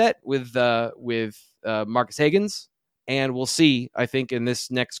hard reset with Marcus Hagans. And we'll see, I think, in this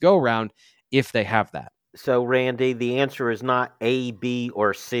next go-round, if they have that. So, Randy, the answer is not A, B,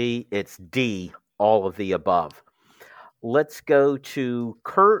 or C. It's D, all of the above. Let's go to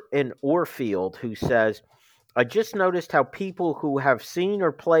Kurt in Orfield, who says, I just noticed how people who have seen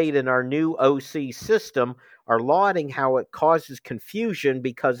or played in our new OC system are lauding how it causes confusion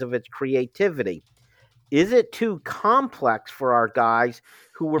because of its creativity. Is it too complex for our guys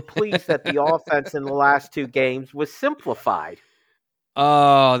who were pleased that the offense in the last 2 games was simplified?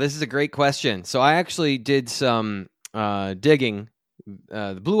 Oh, this is a great question. So I actually did some digging.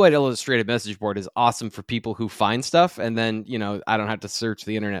 The Blue White Illustrated message board is awesome for people who find stuff, and then, I don't have to search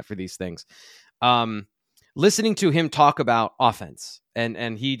the internet for these things. Listening to him talk about offense,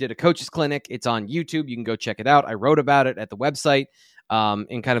 and he did a coach's clinic. It's on YouTube. You can go check it out. I wrote about it at the website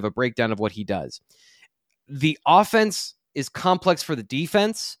in kind of a breakdown of what he does. The offense is complex for the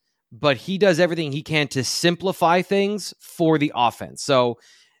defense, but he does everything he can to simplify things for the offense. So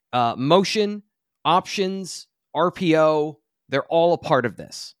motion, options, RPO, they're all a part of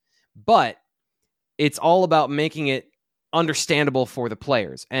this. But it's all about making it understandable for the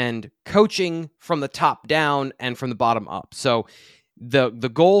players and coaching from the top down and from the bottom up. So the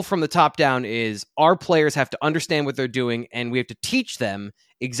goal from the top down is our players have to understand what they're doing, and we have to teach them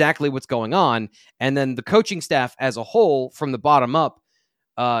exactly what's going on. And then the coaching staff as a whole from the bottom up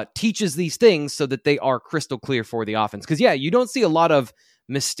teaches these things so that they are crystal clear for the offense. Because, yeah, you don't see a lot of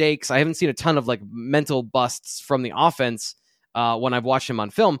mistakes. I haven't seen a ton of like mental busts from the offense when I've watched them on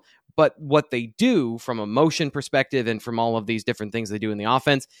film. But what they do from a motion perspective and from all of these different things they do in the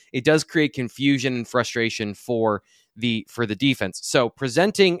offense, it does create confusion and frustration for the defense. So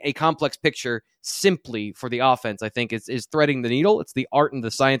presenting a complex picture simply for the offense, I think, is threading the needle. It's the art and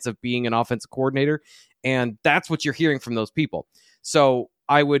the science of being an offensive coordinator. And that's what you're hearing from those people. So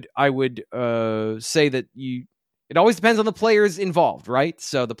I would say that it always depends on the players involved, right?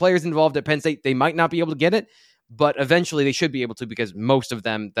 So the players involved at Penn State, they might not be able to get it, but eventually they should be able to, because most of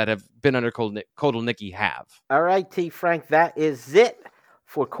them that have been under Kotelnicki have. All right, T. Frank, that is it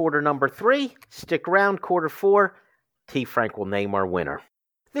for quarter number 3. Stick around, quarter 4. T. Frank will name our winner.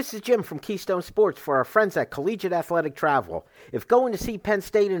 This is Jim from Keystone Sports for our friends at Collegiate Athletic Travel. If going to see Penn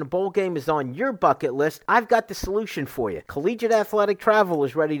State in a bowl game is on your bucket list, I've got the solution for you. Collegiate Athletic Travel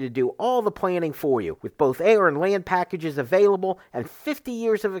is ready to do all the planning for you. With both air and land packages available and 50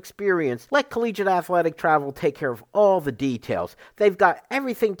 years of experience, let Collegiate Athletic Travel take care of all the details. They've got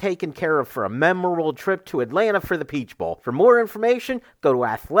everything taken care of for a memorable trip to Atlanta for the Peach Bowl. For more information, go to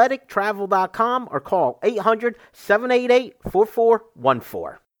athletictravel.com or call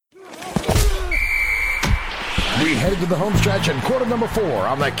 800-788-4414. We head to the home stretch in quarter number 4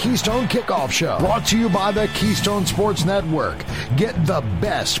 on the Keystone Kickoff Show. Brought to you by the Keystone Sports Network. Get the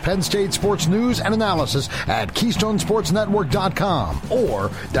best Penn State sports news and analysis at KeystoneSportsNetwork.com or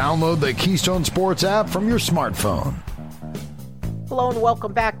download the Keystone Sports app from your smartphone. Hello and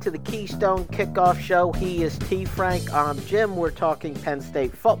welcome back to the Keystone Kickoff Show. He is T. Frank. I'm Jim. We're talking Penn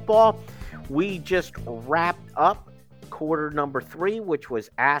State football. We just wrapped up quarter number 3, which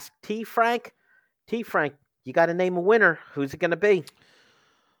was Ask T. Frank. T. Frank, you got to name a winner. Who's it going to be?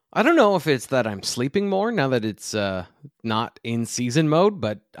 I don't know if it's that I'm sleeping more now that it's not in season mode,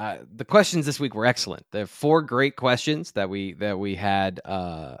 but the questions this week were excellent. There are 4 great questions that we had.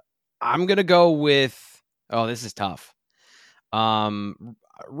 I'm going to go with, this is tough.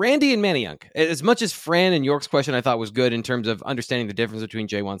 Randy and Manayunk. As much as Fran and York's question I thought was good in terms of understanding the difference between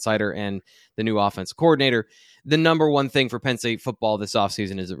Jaywan Sider and the new offensive coordinator, the number one thing for Penn State football this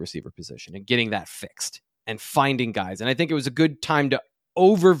offseason is the receiver position and getting that fixed and finding guys. And I think it was a good time to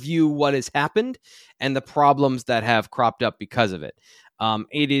overview what has happened and the problems that have cropped up because of it.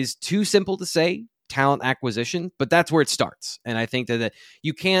 It is too simple to say talent acquisition, but that's where it starts. And I think that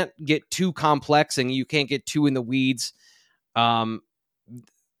you can't get too complex and you can't get too in the weeds.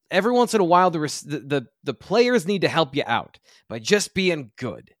 Every once in a while, the players need to help you out by just being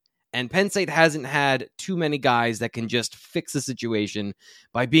good. And Penn State hasn't had too many guys that can just fix the situation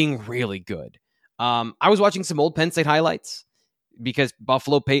by being really good. I was watching some old Penn State highlights because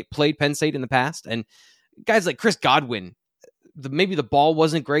Buffalo played Penn State in the past. And guys like Chris Godwin, maybe the ball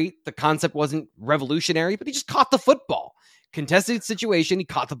wasn't great. The concept wasn't revolutionary, but he just caught the football. Contested situation, he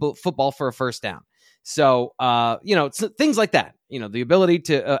caught the football for a first down. So, things like that, the ability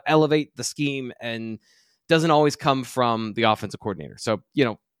to elevate the scheme and doesn't always come from the offensive coordinator. So,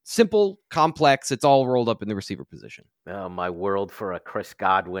 simple, complex, it's all rolled up in the receiver position. Oh, my world for a Chris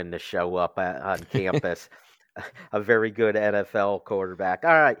Godwin to show up on campus. A very good NFL quarterback.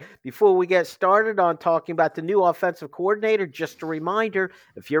 All right, before we get started on talking about the new offensive coordinator, just a reminder,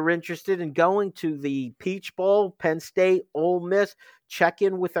 if you're interested in going to the Peach Bowl, Penn State, Ole Miss, check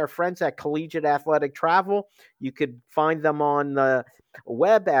in with our friends at Collegiate Athletic Travel. You could find them on the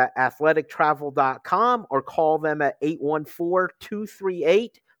web at athletictravel.com or call them at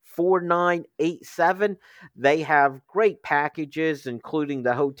 814-238-4987. They have great packages, including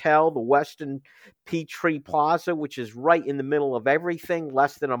the hotel, the Westin Peachtree Plaza, which is right in the middle of everything,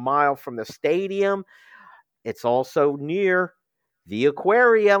 less than a mile from the stadium. It's also near the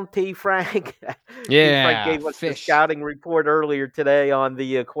aquarium, T. Frank. Yeah, T. Frank gave us the scouting report earlier today on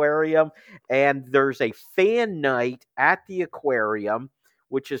the aquarium, and there's a fan night at the aquarium,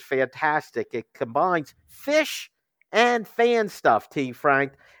 which is fantastic. It combines fish and fan stuff, T.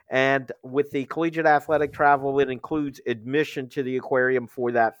 Frank. And with the Collegiate Athletic Travel, it includes admission to the aquarium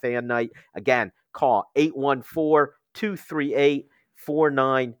for that fan night. Again, call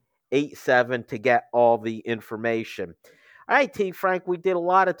 814-238-4987 to get all the information. All right, T. Frank, we did a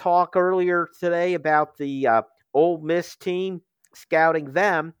lot of talk earlier today about the Ole Miss team, scouting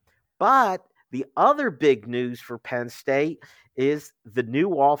them. But the other big news for Penn State is the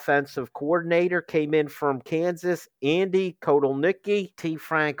new offensive coordinator came in from Kansas, Andy Kotelnicki. T.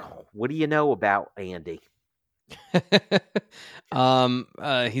 Frank, what do you know about Andy? He's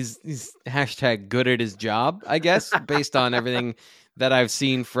hashtag good at his job, I guess, based on everything that I've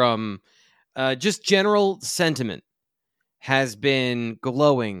seen from just general sentiment has been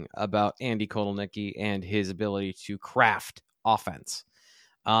glowing about Andy Kotelnicki and his ability to craft offense.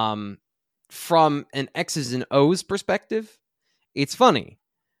 From an X's and O's perspective, it's funny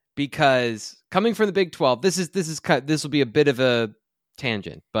because coming from the Big 12, this will be a bit of a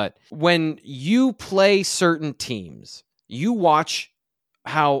tangent, but when you play certain teams, you watch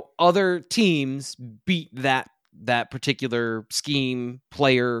how other teams beat that particular scheme,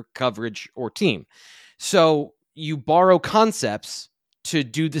 player, coverage, or team. So you borrow concepts to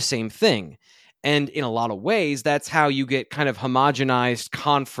do the same thing. And in a lot of ways, that's how you get kind of homogenized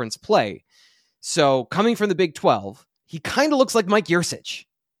conference play. So coming from the Big 12, he kind of looks like Mike Yurcich.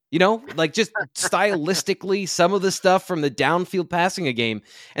 Like just stylistically, some of the stuff from the downfield passing a game.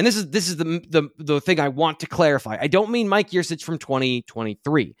 And this is the thing I want to clarify. I don't mean Mike Yurcich from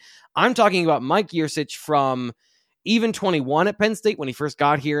 2023. I'm talking about Mike Yurcich from even 21 at Penn State when he first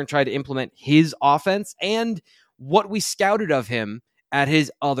got here and tried to implement his offense, and what we scouted of him at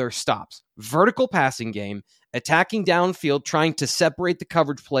his other stops. Vertical passing game, attacking downfield, trying to separate the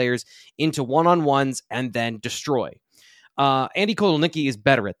coverage players into one-on-ones and then destroy. Andy Kotelnicki is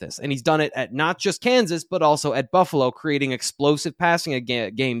better at this, and he's done it at not just Kansas, but also at Buffalo, creating explosive passing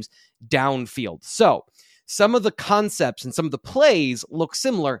games downfield. So some of the concepts and some of the plays look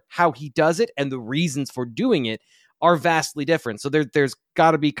similar. How he does it and the reasons for doing it are vastly different. So there's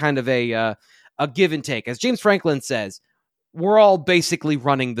got to be kind of a give and take. As James Franklin says, we're all basically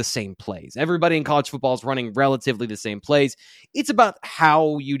running the same plays. Everybody in college football is running relatively the same plays. It's about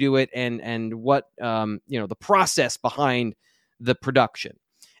how you do it and what the process behind the production.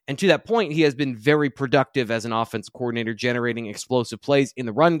 And to that point, he has been very productive as an offensive coordinator, generating explosive plays in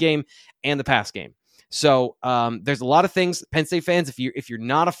the run game and the pass game. So there's a lot of things. Penn State fans, if you're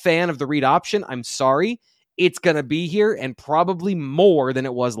not a fan of the read option, I'm sorry. It's going to be here and probably more than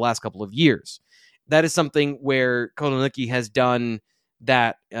it was the last couple of years. That is something where Kotelnicki has done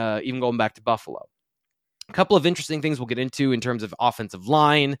that, even going back to Buffalo. A couple of interesting things we'll get into in terms of offensive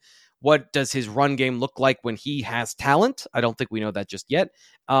line. What does his run game look like when he has talent? I don't think we know that just yet.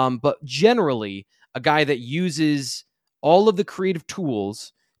 But generally, a guy that uses all of the creative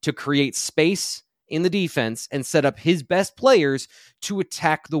tools to create space in the defense and set up his best players to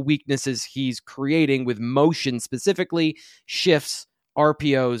attack the weaknesses he's creating with motion, specifically shifts,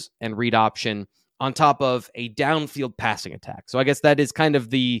 RPOs, and read option, on top of a downfield passing attack. So I guess that is kind of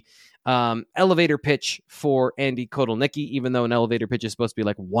the elevator pitch for Andy Kotelnicki, even though an elevator pitch is supposed to be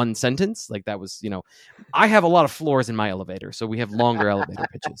like one sentence. Like that was, I have a lot of floors in my elevator, so we have longer elevator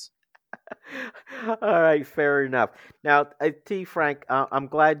pitches. All right, fair enough. Now, T. Frank, I'm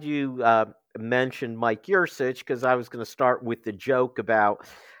glad you mentioned Mike Yurcich, because I was going to start with the joke about,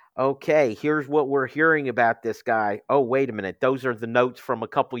 okay, here's what we're hearing about this guy. Oh, wait a minute. Those are the notes from a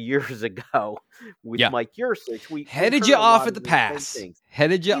couple years ago with Mike Yurcich. We headed you off at the pass.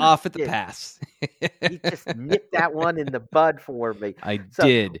 Headed you off at the pass. He just nipped that one in the bud for me. I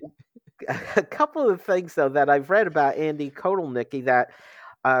did. A couple of things, though, that I've read about Andy Kotelnicki that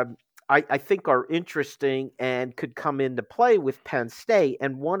I think are interesting and could come into play with Penn State.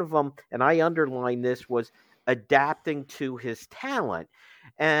 And one of them, and I underlined this, was adapting to his talent.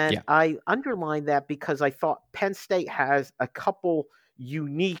 And I underlined that because I thought Penn State has a couple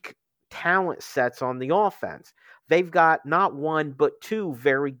unique talent sets on the offense. They've got not one, but two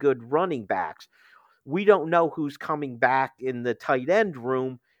very good running backs. We don't know who's coming back in the tight end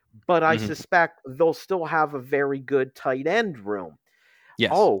room, but I suspect they'll still have a very good tight end room.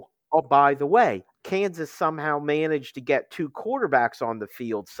 Yes. Oh, by the way, Kansas somehow managed to get two quarterbacks on the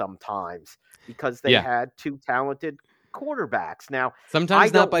field sometimes because they had two talented quarterbacks. Now,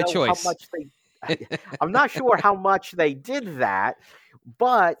 sometimes not by choice. I'm not sure how much they did that,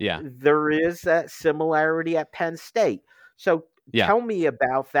 but there is that similarity at Penn State. So tell me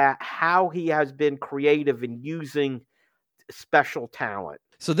about that, how he has been creative in using special talent.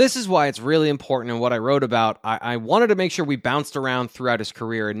 So this is why it's really important, and what I wrote about, I wanted to make sure we bounced around throughout his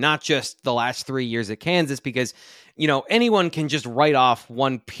career and not just the last 3 years at Kansas, because, anyone can just write off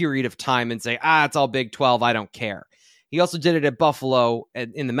one period of time and say, it's all Big 12, I don't care. He also did it at Buffalo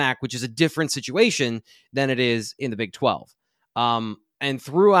in the MAC, which is a different situation than it is in the Big 12. And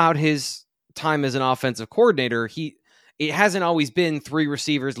throughout his time as an offensive coordinator, it hasn't always been three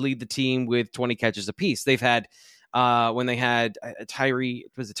receivers lead the team with 20 catches apiece. They've had, when they had Tyree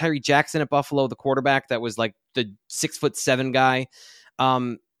Jackson at Buffalo, the quarterback that was like the 6'7" guy.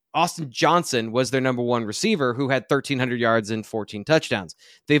 Austin Johnson was their number one receiver, who had 1,300 yards and 14 touchdowns.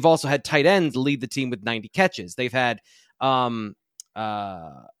 They've also had tight ends lead the team with 90 catches. They've had running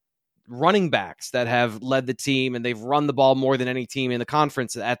backs that have led the team, and they've run the ball more than any team in the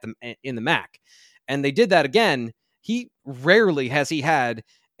conference in the MAC. And they did that again. Rarely has he had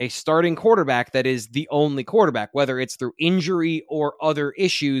a starting quarterback that is the only quarterback, whether it's through injury or other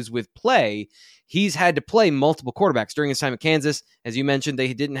issues with play. He's had to play multiple quarterbacks during his time at Kansas. As you mentioned,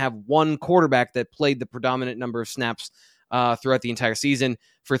 they didn't have one quarterback that played the predominant number of snaps throughout the entire season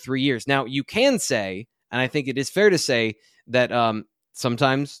for 3 years. Now, you can say, and I think it is fair to say, that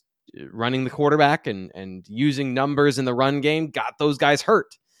sometimes running the quarterback and using numbers in the run game got those guys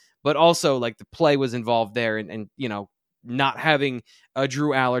hurt. But also, like, the play was involved there, and not having a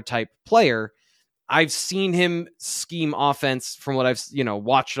Drew Aller type player, I've seen him scheme offense from what I've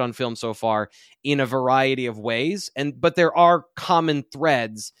watched on film so far in a variety of ways, but there are common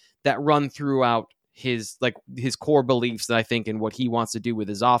threads that run throughout his core beliefs that I think in what he wants to do with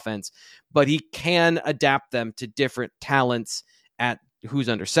his offense, but he can adapt them to different talents at who's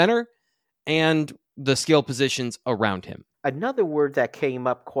under center and the skill positions around him. Another word that came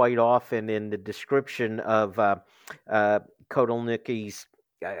up quite often in the description of Kotelnicki's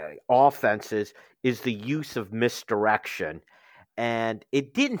offenses is the use of misdirection. And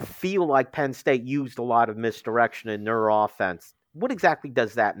it didn't feel like Penn State used a lot of misdirection in their offense. What exactly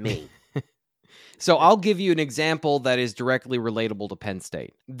does that mean? So I'll give you an example that is directly relatable to Penn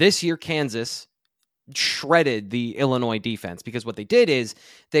State. This year, Kansas shredded the Illinois defense because what they did is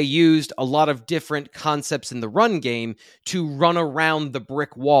they used a lot of different concepts in the run game to run around the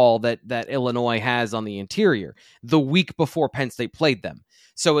brick wall that Illinois has on the interior the week before Penn State played them.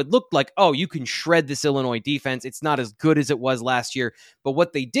 So it looked like, oh, you can shred this Illinois defense. It's not as good as it was last year. But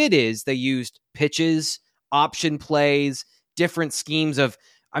what they did is they used pitches, option plays, different schemes of,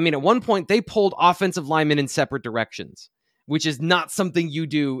 at one point they pulled offensive linemen in separate directions, which is not something you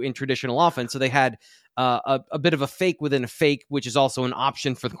do in traditional offense. So they had a bit of a fake within a fake, which is also an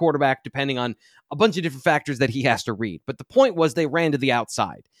option for the quarterback, depending on a bunch of different factors that he has to read. But the point was they ran to the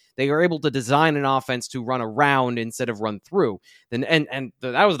outside. They were able to design an offense to run around instead of run through. And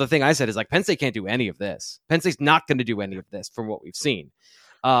that was the thing I said is Penn State can't do any of this. Penn State's not going to do any of this from what we've seen.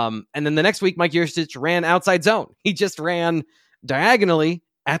 And then the next week, Mike Yurcich ran outside zone. He just ran diagonally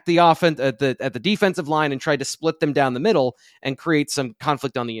at the offense at the defensive line and tried to split them down the middle and create some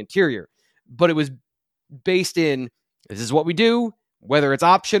conflict on the interior. But it was based in, this is what we do, whether it's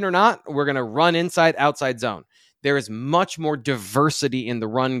option or not, we're going to run inside, outside zone. There is much more diversity in the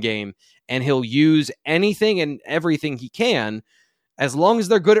run game, and he'll use anything and everything he can as long as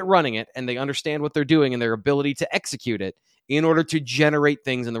they're good at running it and they understand what they're doing and their ability to execute it in order to generate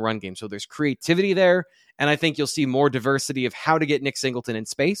things in the run game. So there's creativity there, and I think you'll see more diversity of how to get Nick Singleton in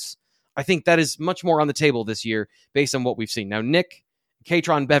space. I think that is much more on the table this year based on what we've seen. Now, Nick,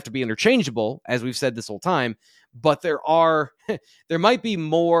 Katron have to be interchangeable, as we've said this whole time, but there might be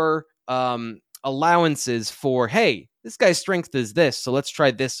more allowances for, hey, this guy's strength is this, so let's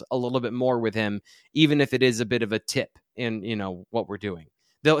try this a little bit more with him, even if it is a bit of a tip in what we're doing.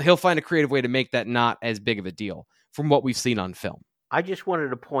 He'll find a creative way to make that not as big of a deal from what we've seen on film. I just wanted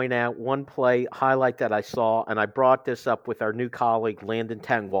to point out one play highlight that I saw, and I brought this up with our new colleague, Landon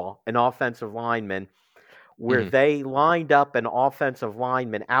Tengwall, an offensive lineman, where they lined up an offensive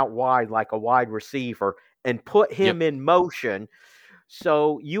lineman out wide like a wide receiver and put him in motion.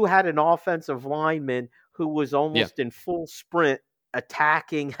 So you had an offensive lineman who was almost in full sprint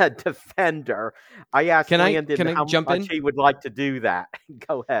attacking a defender. I asked Landon how much he would like to do that.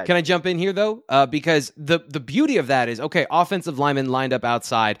 Go ahead. Can I jump in here, though? Because the beauty of that is, okay, offensive lineman lined up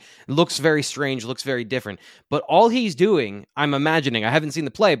outside, looks very strange, looks very different. But all he's doing, I'm imagining, I haven't seen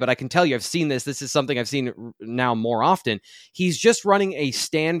the play, but I can tell you I've seen this. This is something I've seen now more often. He's just running a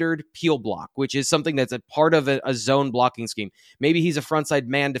standard peel block, which is something that's a part of a zone blocking scheme. Maybe he's a frontside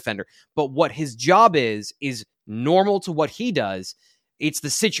man defender. But what his job is normal to what he does. It's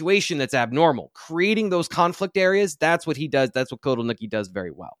the situation that's abnormal. Creating those conflict areas, that's what he does. That's what Kotelnicki does very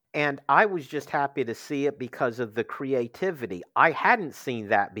well. And I was just happy to see it because of the creativity. I hadn't seen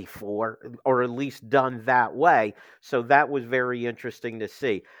that before, or at least done that way. So that was very interesting to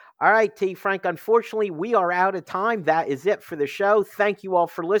see. All right, T. Frank, unfortunately, we are out of time. That is it for the show. Thank you all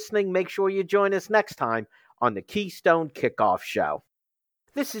for listening. Make sure you join us next time on the Keystone Kickoff Show.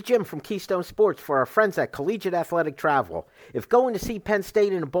 This is Jim from Keystone Sports for our friends at Collegiate Athletic Travel. If going to see Penn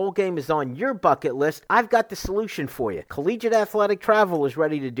State in a bowl game is on your bucket list, I've got the solution for you. Collegiate Athletic Travel is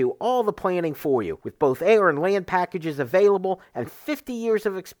ready to do all the planning for you. With both air and land packages available and 50 years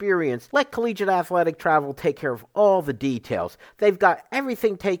of experience, let Collegiate Athletic Travel take care of all the details. They've got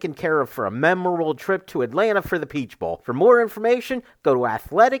everything taken care of for a memorable trip to Atlanta for the Peach Bowl. For more information, go to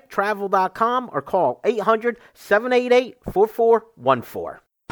athletictravel.com or call 800-788-4414.